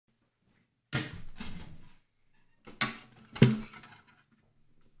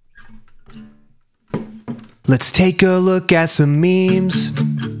Let's take a look at some memes.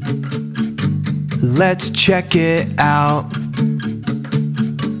 Let's check it out.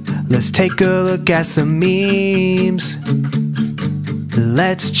 Let's take a look at some memes.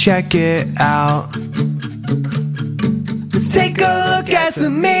 Let's check it out. Let's take a look at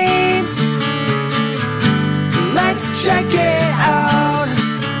some memes. Let's check it out.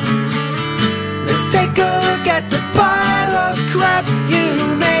 Let's take a look at the pile of crap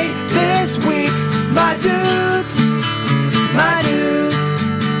you made this week. My dudes, my dudes.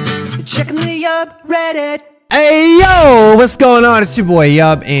 Checking the YuBreddit. Hey yo, what's going on? It's your boy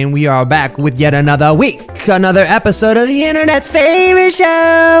Yub, and we are back with yet another week, another episode of the internet's favorite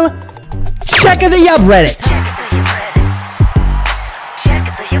show, Checking the YuBreddit.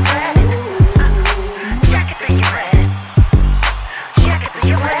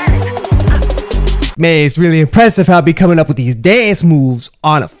 Man, it's really impressive how I be coming up with these dance moves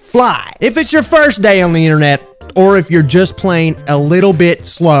on a fly. If it's your first day on the internet, or if you're just playing a little bit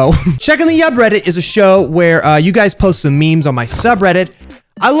slow, Checking the YuBreddit is a show where you guys post some memes on my subreddit.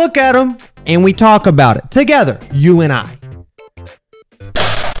 I look at them and we talk about it together, you and I.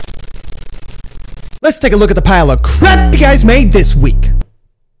 Let's take a look at the pile of crap you guys made this week.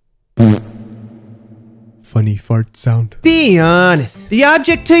 Funny fart sound. Be honest. The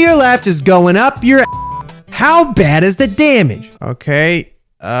object to your left is going up your ass. How bad is the damage? Okay.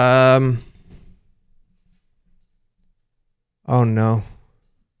 Oh no.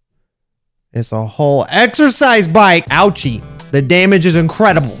 It's a whole exercise bike. Ouchie. The damage is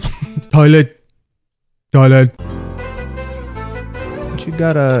incredible. Toilet. Toilet. What you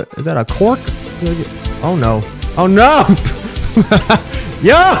got is that a cork? Oh no. Oh no.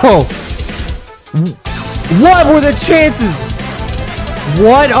 Yo. What were the chances?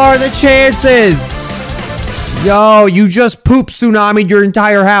 What are the chances? Yo, you just poop tsunami'd your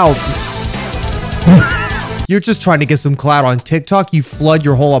entire house. You're just trying to get some clout on TikTok. You flood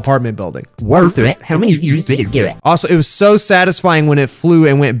your whole apartment building. Worth it. How many views did it get? Also, it was so satisfying when it flew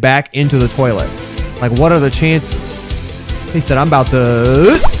and went back into the toilet. Like, what are the chances? He said, I'm about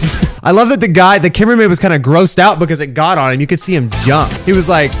to... I love that the cameraman was kind of grossed out because it got on him. You could see him jump. He was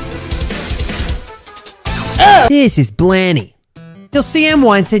like... Oh, this is Blanny. You'll see him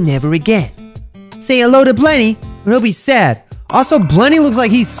once and never again. Say hello to Blanny or he'll be sad. Also, Blanny looks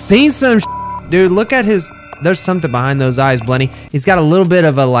like he's seen some Dude, look at his... There's something behind those eyes, Blenny. He's got a little bit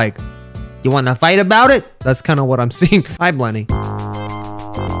of a like, you want to fight about it? That's kind of what I'm seeing. Hi, Blenny.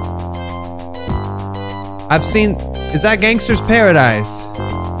 I've seen, is that Gangster's Paradise?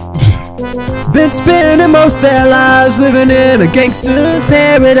 Been spending most of their lives living in a gangster's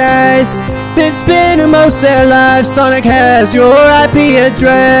paradise. Been spending most of their lives. Sonic has your IP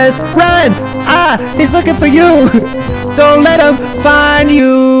address. Run! He's looking for you. Don't let him find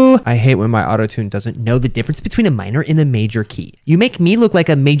you. I hate when my autotune doesn't know the difference between a minor and a major key. You make me look like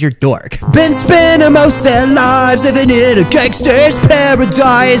a major dork. Been spending most of their lives living in a gangster's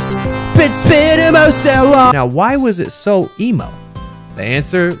paradise. Been spending most of their lives. Now, why was it so emo? The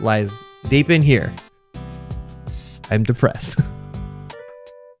answer lies deep in here. I'm depressed.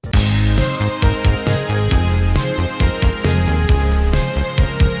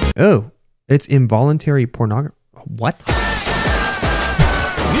 Oh, it's involuntary pornography. What?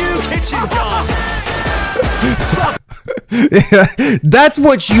 New kitchen gun. Yeah, that's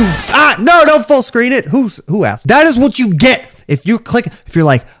what you... no, don't full screen it. Who asked? That is what you get if you click... If you're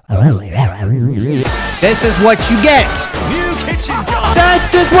like... This is what you get. New kitchen gun.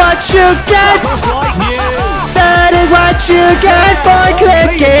 That is what you get. Like new. That is what you get for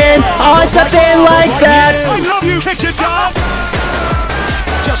clicking on something like that. I love you, kitchen gun.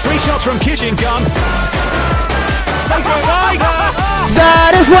 Just 3 shots from kitchen gun. Say goodbye.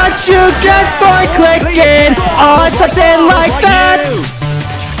 That is what you get for clicking on something like that.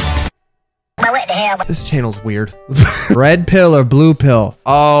 This channel's weird. Red pill or blue pill?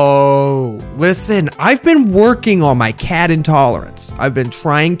 Oh, listen, I've been working on my cat intolerance. I've been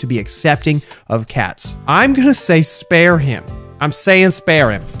trying to be accepting of cats. I'm gonna say spare him. I'm saying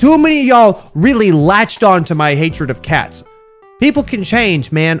spare him. Too many of y'all really latched on to my hatred of cats. People can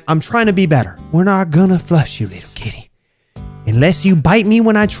change, man. I'm trying to be better. We're not gonna flush you, little kitty. Unless you bite me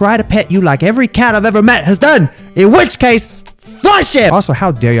when I try to pet you like every cat I've ever met has done. In which case, flush him! Also, how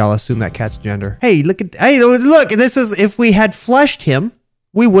dare y'all assume that cat's gender? Hey, look, this is, if we had flushed him,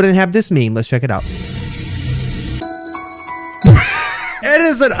 we wouldn't have this meme. Let's check it out. It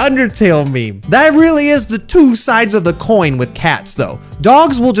is an Undertale meme. That really is the two sides of the coin with cats, though.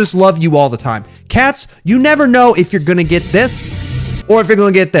 Dogs will just love you all the time. Cats, you never know if you're gonna get this or if you're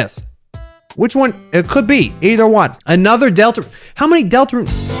gonna get this. Which one? It could be either one. Another Delta. How many Delta?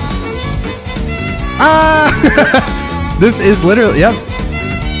 Ah! This is literally, yep.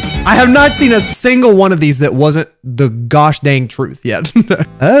 I have not seen a single one of these that wasn't the gosh dang truth yet.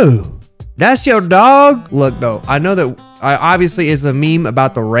 Oh, that's your dog? Look though, I know that obviously it's a meme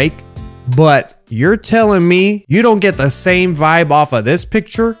about the rake, but you're telling me you don't get the same vibe off of this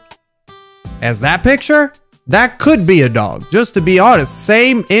picture as that picture? That could be a dog, just to be honest,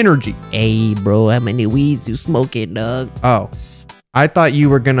 same energy. Hey, bro, how many weeds you smoking, dog? Oh, I thought you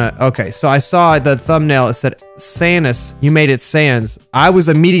were gonna, okay, so I saw the thumbnail, it said Sanus, you made it Sans. I was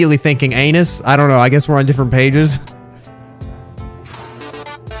immediately thinking anus. I don't know, I guess we're on different pages.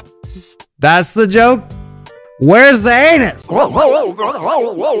 That's the joke? Where's the anus?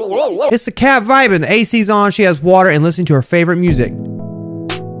 It's the cat vibing, the AC's on, she has water and listening to her favorite music.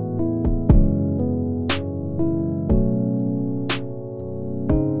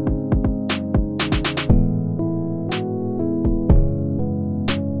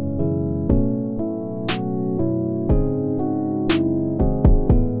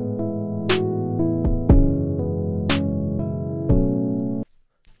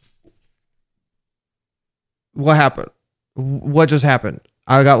 What happened? What just happened?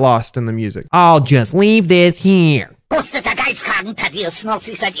 I got lost in the music. I'll just leave this here. Pusteter Geizkragen, Thaddeus schnauzt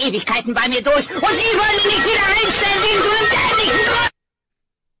sich seit Ewigkeiten bei mir durch und Sie wollen ihn nicht wieder einstellen wegen so einem dämlichen...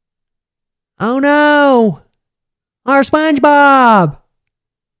 Oh no! Our SpongeBob!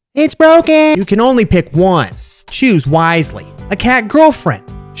 It's broken! You can only pick one. Choose wisely. A cat girlfriend.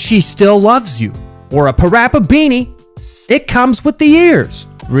 She still loves you. Or a Parappa beanie. It comes with the ears.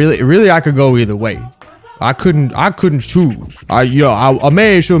 Really, I could go either way. I couldn't choose. A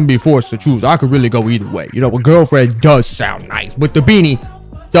man shouldn't be forced to choose. I could really go either way. You know, a girlfriend does sound nice, but the beanie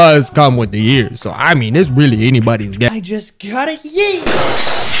does come with the ears. So, I mean, it's really anybody's guess. I just got it, yeah!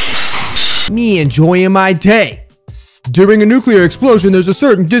 Me enjoying my day. During a nuclear explosion, there's a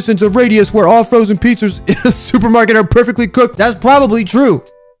certain distance of radius where all frozen pizzas in a supermarket are perfectly cooked. That's probably true.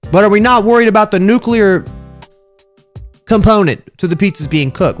 But are we not worried about the nuclear component to the pizzas being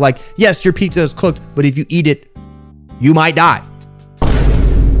cooked? Like, yes, your pizza is cooked, but if you eat it, you might die.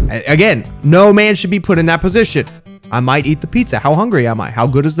 Again, no man should be put in that position. I might eat the pizza. How hungry am I? How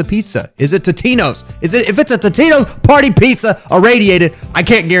good is the pizza? Is it Totino's? If it's a Totino's party pizza irradiated, I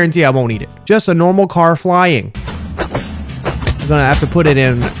can't guarantee I won't eat it. Just a normal car flying. I'm gonna have to put it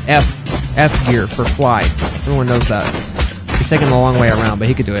in F gear for fly. Everyone knows that. He's taking the long way around, but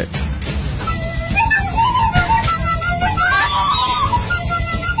he could do it.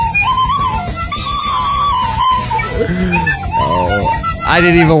 Oh, I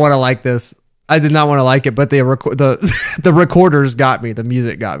didn't even want to like this. I did not want to like it, but the recorders got me. The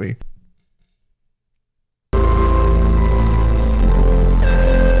music got me.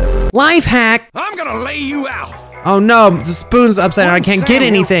 Life hack. I'm gonna lay you out. Oh no, the spoon's upside down. I can't get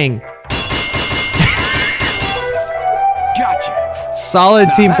anything. Gotcha.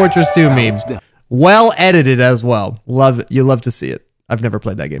 Solid Team Fortress 2 meme. Well edited as well. You love to see it. I've never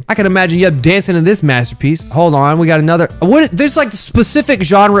played that game. I can imagine you up dancing in this masterpiece. Hold on, we got another. There's like the specific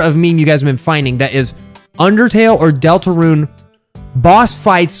genre of meme you guys have been finding that is Undertale or Deltarune boss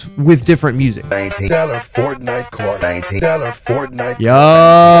fights with different music. Fortnite court. Fortnite.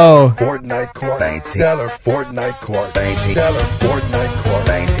 Yo. Fortnite court. Fortnite court. Fortnite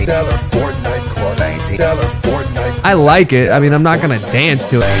court. I like it. I mean, I'm not gonna dance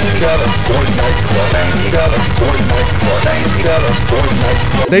to it.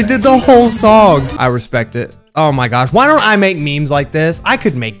 They did the whole song. I respect it. Oh my gosh. Why don't I make memes like this? I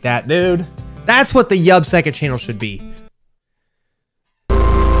could make that, dude. That's what the Yub second channel should be.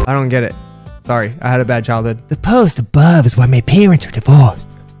 I don't get it. Sorry, I had a bad childhood. The post above is why my parents are divorced.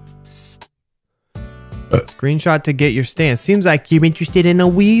 Screenshot to get your stance. Seems like You're interested in a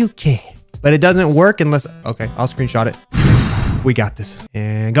wheelchair. but it doesn't work unless, okay, I'll screenshot it. We got this.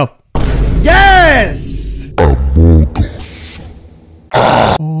 And go. Yes!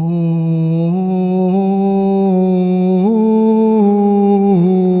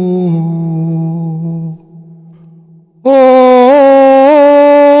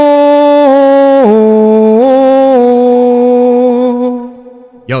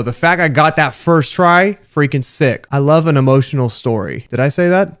 Yo, the fact I got that first try, freaking sick. I love an emotional story. Did I say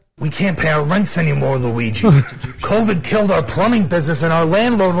that? We can't pay our rents anymore, Luigi. COVID killed our plumbing business and our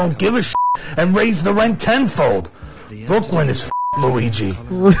landlord won't give a shit and raise the rent tenfold. Brooklyn is Luigi.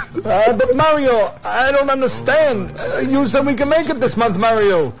 But Mario, I don't understand. You said we can make it this month,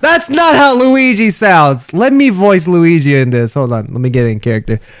 Mario. That's not how Luigi sounds. Let me voice Luigi in this. Hold on, let me get in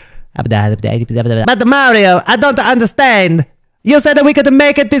character. But Mario, I don't understand. You said that we could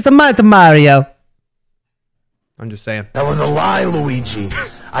make it this month, Mario. I'm just saying. That was a lie, Luigi.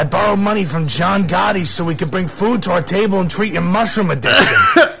 I borrowed money from John Gotti so we could bring food to our table and treat your mushroom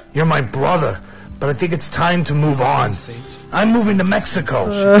addiction. You're my brother, but I think it's time to move on. I'm moving to Mexico.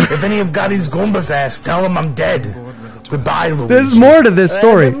 If any of Gotti's Goombas ask, tell them I'm dead. Goodbye, Luigi. There's more to this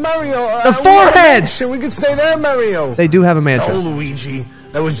story. Mario, The forehead! We could stay there, Mario. They do have a mansion. No, Luigi.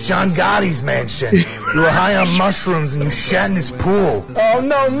 That was John Gotti's mansion. You were high on mushrooms and you shat in his pool. Oh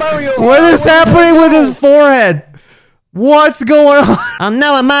no, Mario! What is happening with his forehead? What's going on? Oh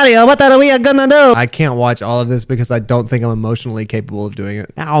no, Mario, what are we gonna do? I can't watch all of this because I don't think I'm emotionally capable of doing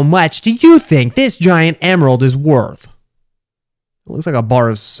it. How much do you think this giant emerald is worth? It looks like a bar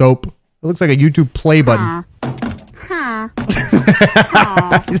of soap. It looks like a YouTube play button. 2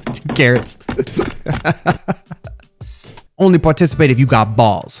 carrots. Only participate if you got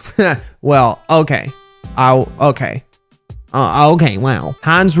balls. Well, okay. Okay. Okay, wow.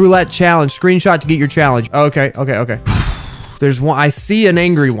 Hans Roulette challenge. Screenshot to get your challenge. Okay. There's one. I see an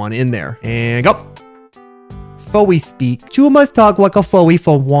angry one in there. And go. Foey speak. You must talk like a Foey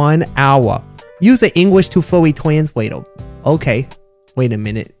for 1 hour. Use the English to Foey translator. Okay. Wait a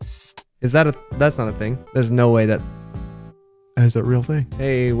minute. Is that a... That's not a thing. There's no way that is a real thing.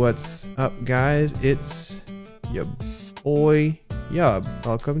 Hey, what's up, guys? It's your boy Yub.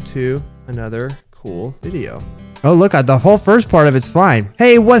 Welcome to another cool video. Oh, look, the whole first part of it's fine.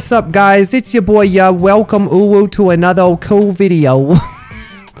 Hey, what's up, guys? It's your boy Yub. Welcome, to another cool video.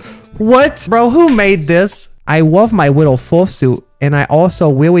 What? Bro, who made this? I love my little fursuit, and I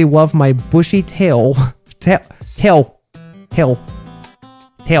also really love my bushy tail. Tail.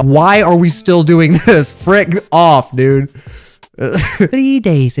 Why are we still doing this? Frick off, dude. 3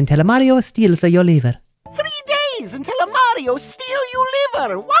 days until Mario steals your liver. 3 days until Mario steal your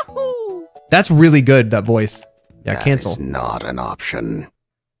liver. Wahoo! That's really good, that voice. Yeah, cancel. That is not an option.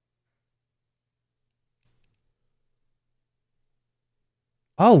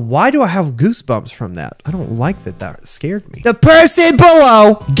 Oh, why do I have goosebumps from that? I don't like that. That scared me. The person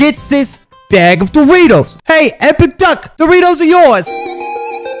below gets this bag of Doritos. Hey, Epic Duck, Doritos are yours.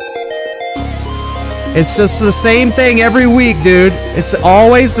 It's just the same thing every week, dude. It's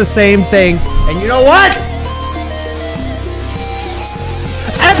always the same thing. And you know what?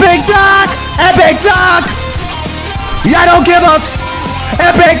 Epic Duck! Epic Duck! I don't give a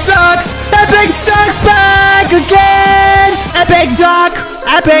Epic Duck! Epic Duck's back again! Epic Duck!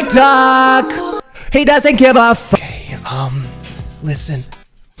 Epic Duck! He doesn't give a Okay, listen.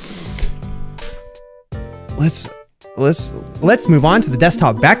 Let's move on to the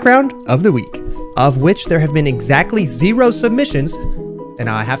desktop background of the week, of which there have been exactly 0 submissions, and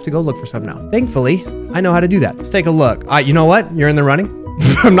I have to go look for some now. Thankfully, I know how to do that. Let's take a look. You know what? You're in the running.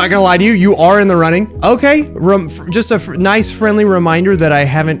 I'm not gonna lie to you. You are in the running. Okay, just a nice friendly reminder that I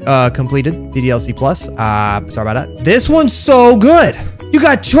haven't completed the DLC Plus. Sorry about that. This one's so good. You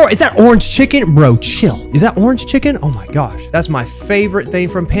got is that orange chicken? Bro, chill. Is that orange chicken? Oh my gosh. That's my favorite thing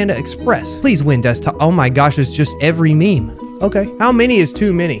from Panda Express. Please win desktop. Oh my gosh, it's just every meme. Okay, how many is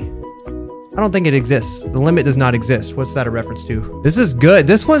too many? I don't think it exists. The limit does not exist. What's that a reference to? This is good.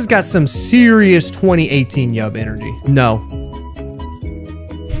 This one's got some serious 2018 Yub energy. No.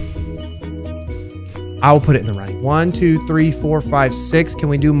 I'll put it in the running. 1, 2, 3, 4, 5, 6. Can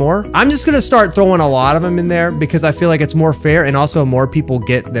we do more? I'm just gonna start throwing a lot of them in there because I feel like it's more fair and also more people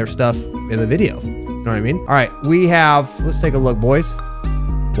get their stuff in the video. You know what I mean? All right, we have, let's take a look, boys.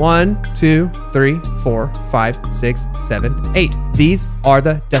 1, 2, 3, 4, 5, 6, 7, 8. These are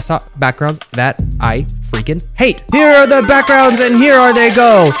the desktop backgrounds that I freaking hate. Here are the backgrounds and here are they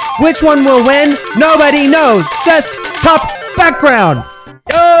go. Which one will win? Nobody knows. Desktop background.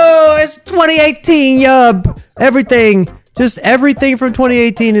 Oh, it's 2018, Yub. Everything, just everything from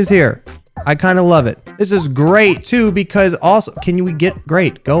 2018 is here. I kind of love it. This is great too because also, can we get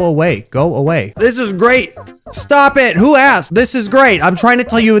great? Go away, go away. This is great. Stop it. Who asked? This is great. I'm trying to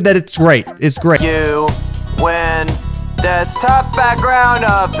tell you that it's great. It's great. You win desktop background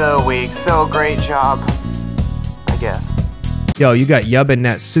of the week. So great job, I guess. Yo, you got Yub and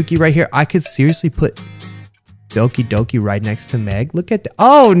Natsuki right here. I could seriously put Doki Doki right next to Meg. Look at the,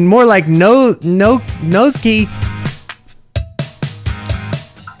 oh, more like Noski.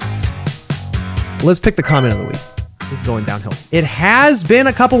 Let's pick the comment of the week. It's going downhill. It has been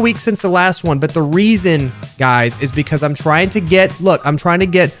a couple weeks since the last one, but the reason, guys, is because I'm trying to get, look, I'm trying to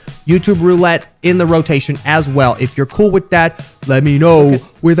get YouTube Roulette in the rotation as well. If you're cool with that, let me know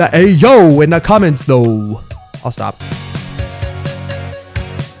with a yo in the comments though. I'll stop.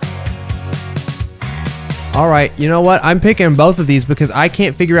 All right, you know what? I'm picking both of these because I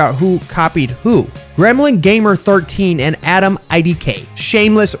can't figure out who copied who. Gremlin Gamer 13 and Adam IDK.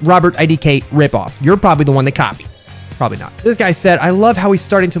 Shameless Robert IDK ripoff. You're probably the one that copied. Probably not. This guy said, I love how he's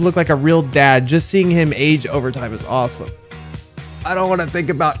starting to look like a real dad. Just seeing him age over time is awesome. I don't want to think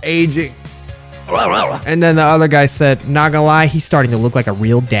about aging. And then the other guy said, not gonna lie, he's starting to look like a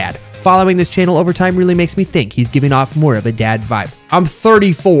real dad. Following this channel over time really makes me think he's giving off more of a dad vibe. I'm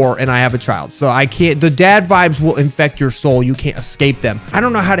 34 and I have a child, so I can't, the dad vibes will infect your soul. You can't escape them. I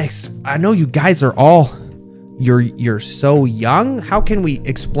don't know how to, I know you guys are all, you're so young. How can we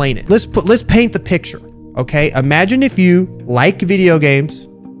explain it? Let's paint the picture, okay? Imagine if you like video games,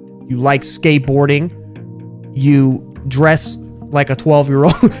 you like skateboarding, you dress like a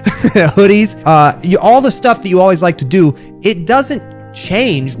 12-year-old, hoodies, all the stuff that you always like to do, it doesn't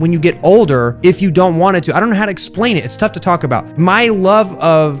change when you get older if you don't want it to. I don't know how to explain it. It's tough to talk about. My love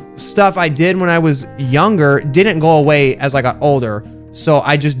of stuff I did when I was younger didn't go away as I got older, so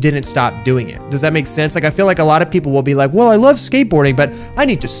I just didn't stop doing it. Does that make sense? Like, I feel like a lot of people will be like, well, I love skateboarding, but I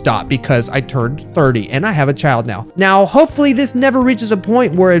need to stop because I turned 30 and I have a child now. Now, hopefully this never reaches a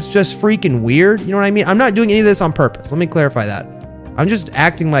point where it's just freaking weird. You know what I mean? I'm not doing any of this on purpose. Let me clarify that. I'm just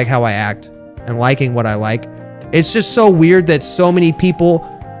acting like how I act and liking what I like. It's just so weird that so many people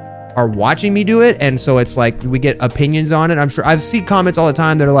are watching me do it, and so it's like we get opinions on it. I'm sure I've seen comments all the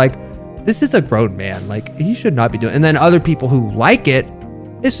time that are like, this is a grown man, like he should not be doing it. And then other people who like it,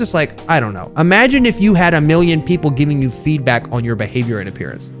 it's just like, I don't know. Imagine if you had 1 million people giving you feedback on your behavior and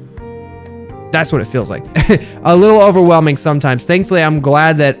appearance. That's what it feels like. A little overwhelming sometimes. Thankfully, I'm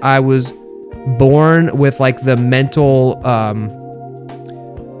glad that I was born with like the mental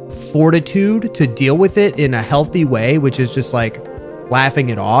fortitude to deal with it in a healthy way, which is just like laughing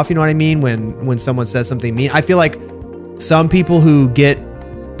it off. You know what I mean? When someone says something mean, I feel like some people who get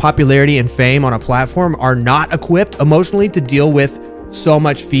popularity and fame on a platform are not equipped emotionally to deal with so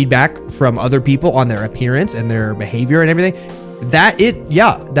much feedback from other people on their appearance and their behavior and everything. That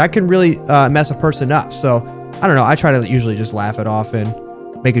can really mess a person up. So I don't know. I try to usually just laugh it off and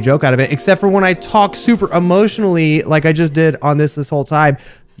make a joke out of it, except for when I talk super emotionally, like I just did on this whole time.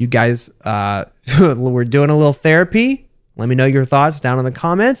 You guys, we're doing a little therapy. Let me know your thoughts down in the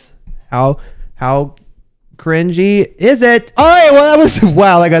comments. How cringy is it? All right, well, that was,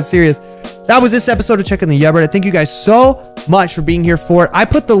 wow, that got serious. That was this episode of Checking the YuBreddit. Thank you guys so much for being here for it. I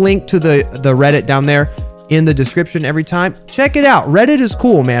put the link to the Reddit down there in the description every time. Check it out. Reddit is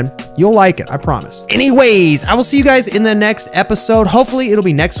cool, man. You'll like it, I promise. Anyways, I will see you guys in the next episode. Hopefully it'll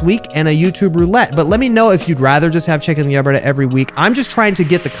be next week and a YouTube roulette, but let me know if you'd rather just have Checking the YuBreddit every week. I'm just trying to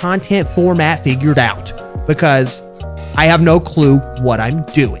get the content format figured out because I have no clue what I'm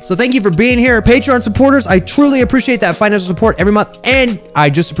doing. So thank you for being here, Patreon supporters. I truly appreciate that financial support every month, and I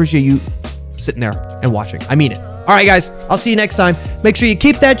just appreciate you sitting there and watching. I mean it. All right, guys, I'll see you next time. Make sure you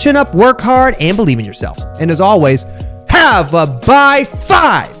keep that chin up, work hard, and believe in yourselves. And as always, have a bye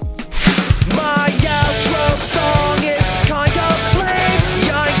 5. My outro song is kind of lame.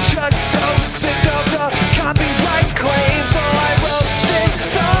 I'm just so sick of the copyright claims. So I wrote this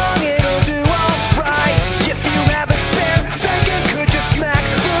song, it'll do alright. If you have a spare second, could you smack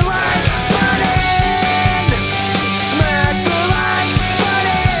the like button? Smack the like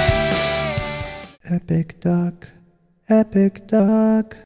button. Epic duck. Epic duck.